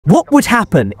What would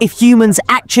happen if humans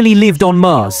actually lived on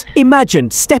Mars?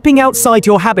 Imagine stepping outside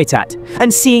your habitat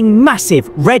and seeing massive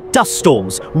red dust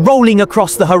storms rolling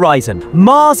across the horizon.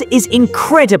 Mars is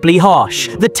incredibly harsh.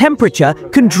 The temperature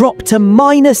can drop to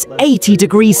 -80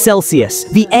 degrees Celsius.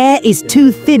 The air is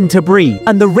too thin to breathe,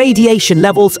 and the radiation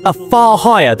levels are far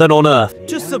higher than on Earth.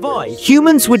 To survive,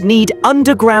 humans would need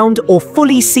underground or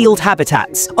fully sealed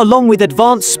habitats, along with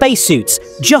advanced spacesuits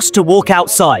just to walk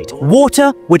outside.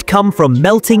 Water would come from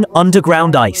melting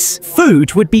underground ice.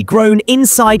 Food would be grown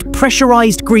inside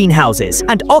pressurized greenhouses,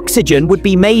 and oxygen would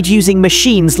be made using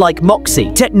machines like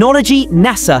Moxie, technology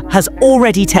NASA has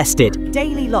already tested.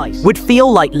 Daily life would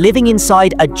feel like living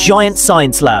inside a giant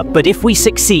science lab, but if we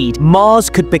succeed, Mars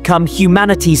could become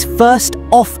humanity's first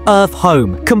off-Earth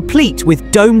home, complete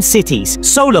with domed cities,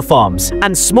 solar farms,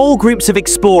 and small groups of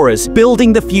explorers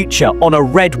building the future on a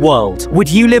red world. Would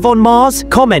you live on Mars?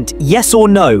 Comment yes or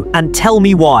no and tell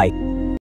me why.